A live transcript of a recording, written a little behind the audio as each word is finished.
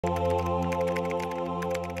There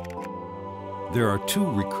are two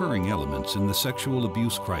recurring elements in the sexual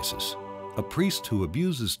abuse crisis: a priest who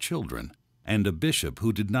abuses children and a bishop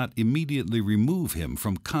who did not immediately remove him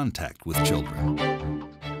from contact with children.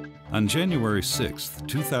 On January 6,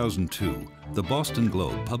 2002, the Boston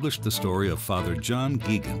Globe published the story of Father John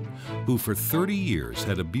Geoghegan, who for 30 years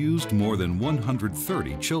had abused more than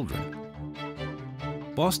 130 children.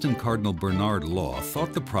 Boston Cardinal Bernard Law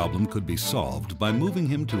thought the problem could be solved by moving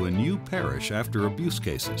him to a new parish after abuse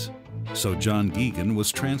cases. So John Geoghegan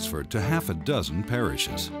was transferred to half a dozen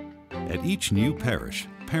parishes. At each new parish,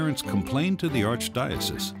 parents complained to the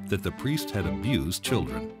archdiocese that the priest had abused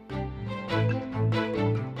children.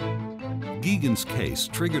 Geoghegan's case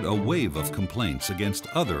triggered a wave of complaints against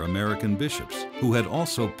other American bishops who had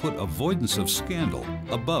also put avoidance of scandal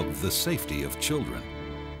above the safety of children.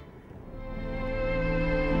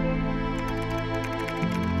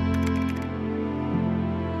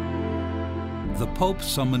 The Pope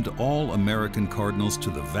summoned all American cardinals to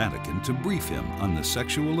the Vatican to brief him on the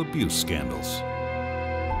sexual abuse scandals.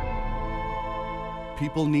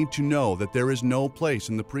 People need to know that there is no place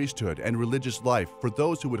in the priesthood and religious life for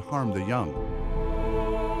those who would harm the young.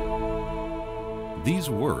 These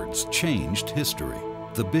words changed history.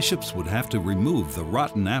 The bishops would have to remove the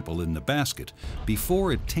rotten apple in the basket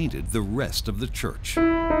before it tainted the rest of the church.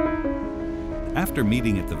 After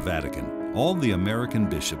meeting at the Vatican, all the American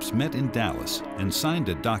bishops met in Dallas and signed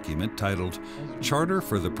a document titled Charter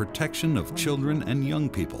for the Protection of Children and Young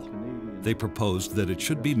People. They proposed that it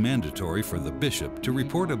should be mandatory for the bishop to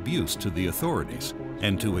report abuse to the authorities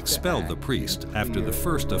and to expel the priest after the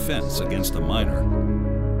first offense against a minor.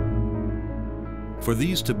 For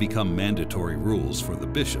these to become mandatory rules for the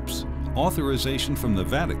bishops, authorization from the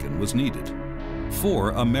Vatican was needed.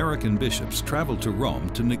 4 American bishops traveled to Rome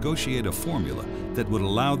to negotiate a formula that would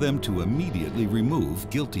allow them to immediately remove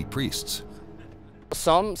guilty priests.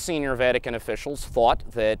 Some senior Vatican officials thought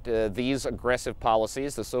that these aggressive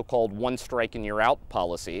policies, the so-called one strike and you're out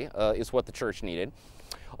policy, is what the church needed.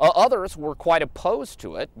 Others were quite opposed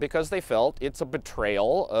to it because they felt it's a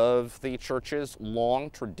betrayal of the church's long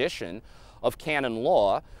tradition of canon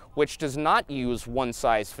law, which does not use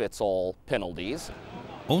one-size-fits-all penalties.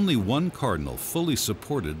 Only one cardinal fully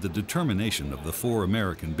supported the determination of the 4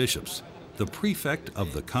 American bishops: the prefect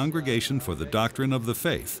of the Congregation for the Doctrine of the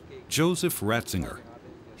Faith, Joseph Ratzinger.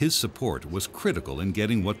 His support was critical in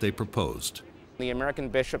getting what they proposed. The American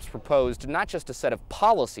bishops proposed not just a set of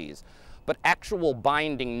policies, but actual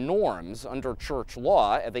binding norms under church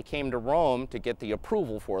law. They came to Rome to get the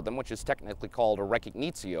approval for them, which is technically called a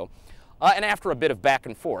recognitio. And after a bit of back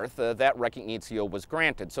and forth, that recognitio was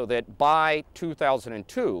granted, so that by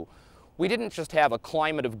 2002, we didn't just have a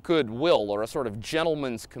climate of goodwill or a sort of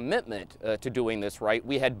gentleman's commitment to doing this right.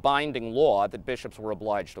 We had binding law that bishops were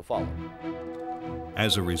obliged to follow.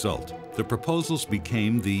 As a result, the proposals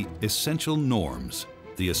became the essential norms,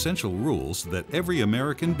 the essential rules that every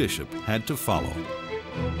American bishop had to follow.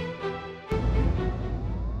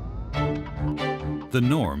 The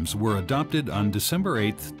norms were adopted on December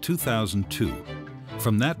 8, 2002.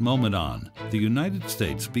 From that moment on, the United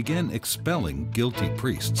States began expelling guilty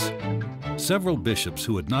priests. Several bishops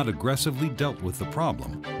who had not aggressively dealt with the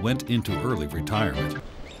problem went into early retirement.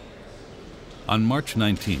 On March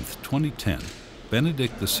 19, 2010,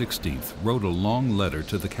 Benedict XVI wrote a long letter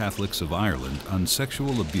to the Catholics of Ireland on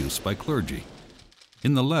sexual abuse by clergy.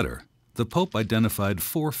 In the letter, the Pope identified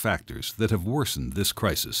 4 factors that have worsened this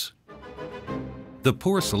crisis: the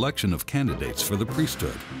poor selection of candidates for the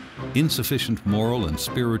priesthood, insufficient moral and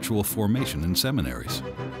spiritual formation in seminaries,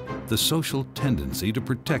 the social tendency to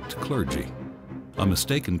protect clergy, a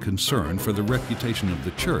mistaken concern for the reputation of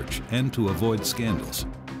the Church and to avoid scandals,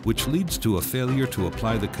 which leads to a failure to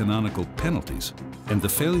apply the canonical penalties, and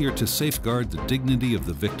the failure to safeguard the dignity of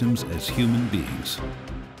the victims as human beings.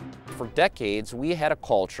 For decades, we had a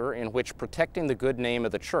culture in which protecting the good name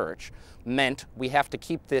of the Church meant we have to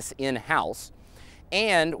keep this in-house.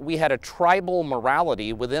 And we had a tribal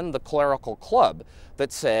morality within the clerical club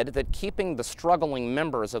that said that keeping the struggling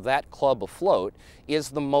members of that club afloat is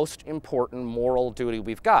the most important moral duty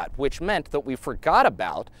we've got, which meant that we forgot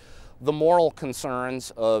about the moral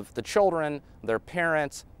concerns of the children, their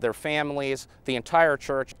parents, their families, the entire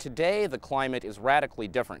church. Today, the climate is radically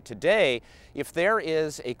different. Today, if there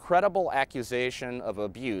is a credible accusation of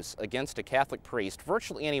abuse against a Catholic priest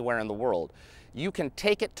virtually anywhere in the world, you can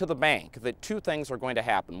take it to the bank that 2 things are going to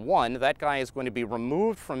happen. 1, that guy is going to be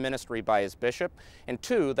removed from ministry by his bishop, and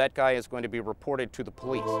 2, that guy is going to be reported to the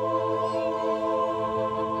police.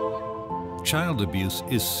 Child abuse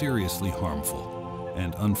is seriously harmful,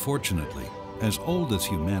 and unfortunately, as old as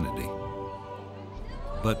humanity.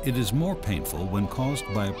 But it is more painful when caused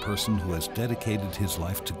by a person who has dedicated his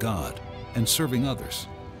life to God and serving others.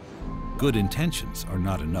 Good intentions are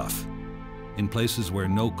not enough. In places where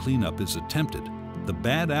no cleanup is attempted, the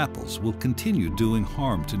bad apples will continue doing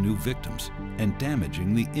harm to new victims and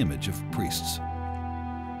damaging the image of priests.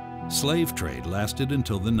 Slave trade lasted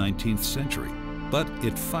until the 19th century, but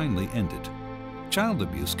it finally ended. Child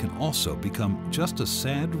abuse can also become just a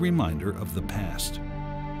sad reminder of the past.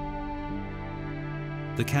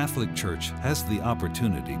 The Catholic Church has the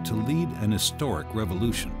opportunity to lead an historic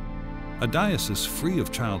revolution. A diocese free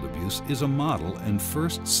of child abuse is a model and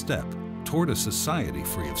first step toward a society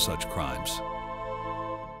free of such crimes.